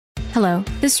Hello,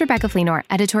 this is Rebecca Fleenor,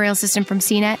 editorial assistant from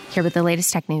CNET, here with the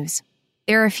latest tech news.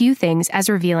 There are a few things as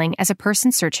revealing as a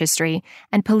person's search history,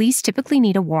 and police typically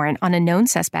need a warrant on a known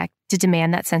suspect to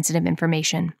demand that sensitive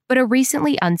information. But a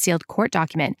recently unsealed court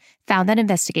document found that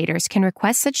investigators can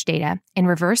request such data in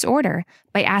reverse order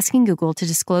by asking Google to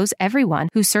disclose everyone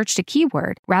who searched a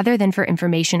keyword rather than for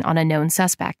information on a known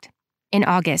suspect. In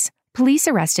August, police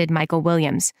arrested Michael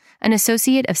Williams, an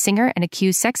associate of singer and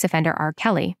accused sex offender R.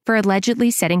 Kelly, for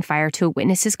allegedly setting fire to a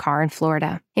witness's car in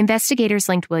Florida. Investigators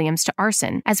linked Williams to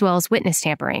arson, as well as witness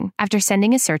tampering, after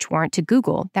sending a search warrant to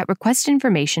Google that requested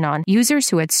information on users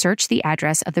who had searched the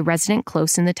address of the resident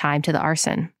close in the time to the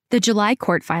arson. The July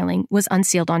court filing was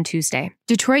unsealed on Tuesday.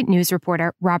 Detroit News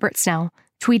reporter Robert Snell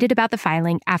tweeted about the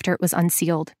filing after it was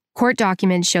unsealed. Court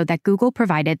documents showed that Google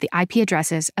provided the IP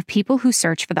addresses of people who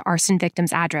searched for the arson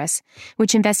victim's address,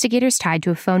 which investigators tied to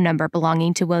a phone number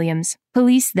belonging to Williams.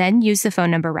 Police then used the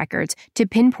phone number records to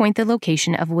pinpoint the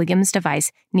location of Williams'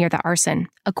 device near the arson,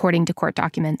 according to court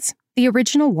documents. The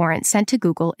original warrant sent to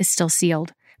Google is still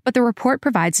sealed, but the report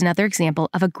provides another example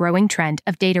of a growing trend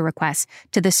of data requests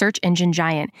to the search engine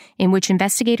giant, in which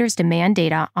investigators demand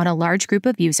data on a large group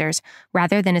of users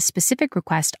rather than a specific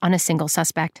request on a single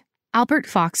suspect. Albert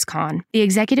Fox-Conn, the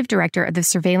executive director of the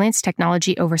Surveillance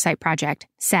Technology Oversight Project,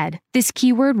 said, "This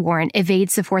keyword warrant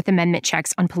evades the Fourth Amendment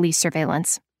checks on police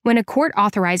surveillance. When a court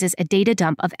authorizes a data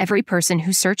dump of every person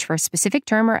who searched for a specific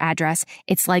term or address,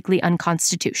 it's likely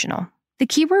unconstitutional." The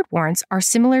keyword warrants are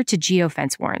similar to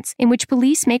geofence warrants, in which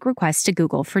police make requests to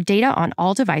Google for data on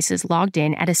all devices logged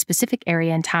in at a specific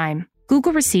area and time.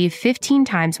 Google received 15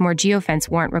 times more geofence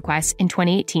warrant requests in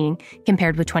 2018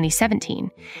 compared with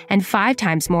 2017, and 5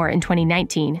 times more in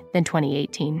 2019 than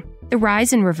 2018. The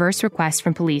rise in reverse requests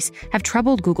from police have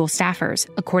troubled Google staffers,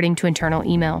 according to internal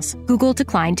emails. Google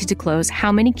declined to disclose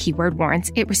how many keyword warrants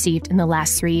it received in the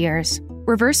last 3 years.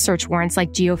 Reverse search warrants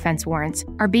like geofence warrants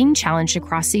are being challenged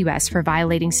across the U.S. for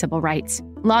violating civil rights.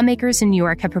 Lawmakers in New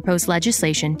York have proposed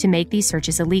legislation to make these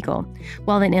searches illegal,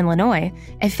 while in Illinois,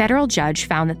 a federal judge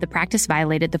found that the practice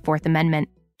violated the Fourth Amendment.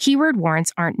 Keyword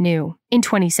warrants aren't new. In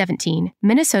 2017,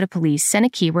 Minnesota police sent a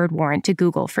keyword warrant to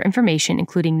Google for information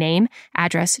including name,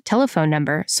 address, telephone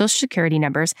number, social security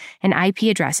numbers, and IP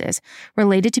addresses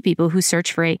related to people who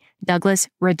searched for a Douglas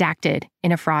redacted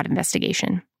in a fraud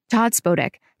investigation. Todd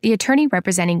Spodek, the attorney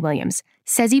representing Williams,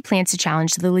 says he plans to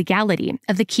challenge the legality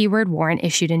of the keyword warrant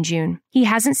issued in June. He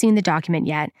hasn't seen the document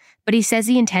yet, but he says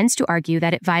he intends to argue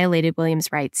that it violated Williams'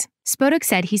 rights. Spodek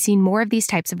said he's seen more of these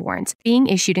types of warrants being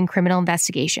issued in criminal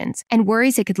investigations and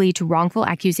worries it could lead to wrongful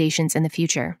accusations in the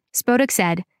future. Spodek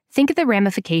said, "Think of the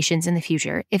ramifications in the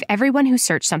future if everyone who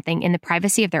searched something in the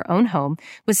privacy of their own home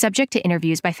was subject to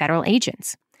interviews by federal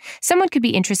agents. Someone could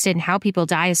be interested in how people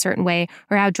die a certain way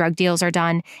or how drug deals are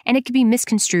done, and it could be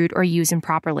misconstrued or used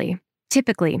improperly."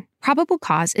 Typically, probable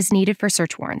cause is needed for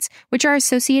search warrants, which are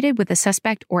associated with a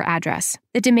suspect or address.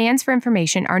 The demands for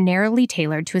information are narrowly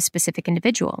tailored to a specific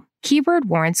individual. Keyword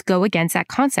warrants go against that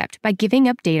concept by giving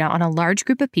up data on a large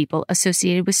group of people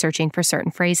associated with searching for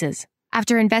certain phrases.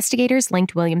 After investigators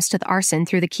linked Williams to the arson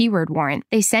through the keyword warrant,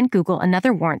 they sent Google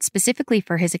another warrant specifically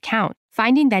for his account,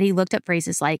 finding that he looked up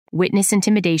phrases like witness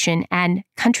intimidation and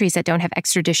countries that don't have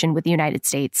extradition with the United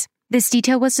States. This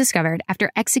detail was discovered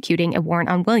after executing a warrant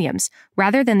on Williams,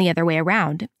 rather than the other way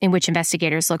around, in which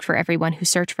investigators looked for everyone who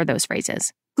searched for those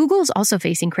phrases. Google is also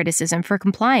facing criticism for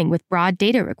complying with broad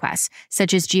data requests,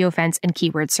 such as geofence and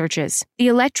keyword searches. The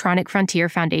Electronic Frontier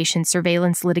Foundation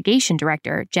Surveillance Litigation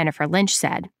Director, Jennifer Lynch,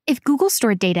 said, "If Google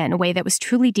stored data in a way that was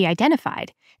truly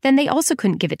de-identified, then they also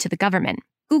couldn't give it to the government.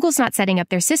 Google's not setting up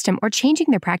their system or changing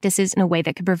their practices in a way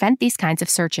that could prevent these kinds of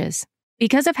searches."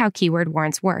 Because of how keyword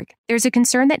warrants work, there's a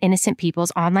concern that innocent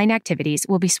people's online activities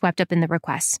will be swept up in the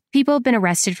requests. People have been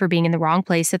arrested for being in the wrong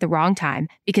place at the wrong time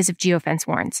because of geofence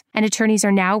warrants, and attorneys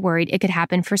are now worried it could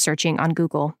happen for searching on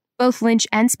Google. Both Lynch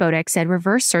and Spodek said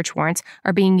reverse search warrants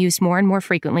are being used more and more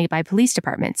frequently by police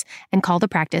departments and call the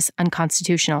practice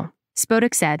unconstitutional.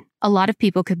 Spodek said, "A lot of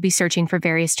people could be searching for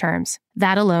various terms.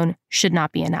 That alone should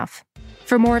not be enough."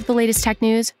 For more of the latest tech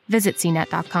news, visit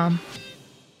cnet.com.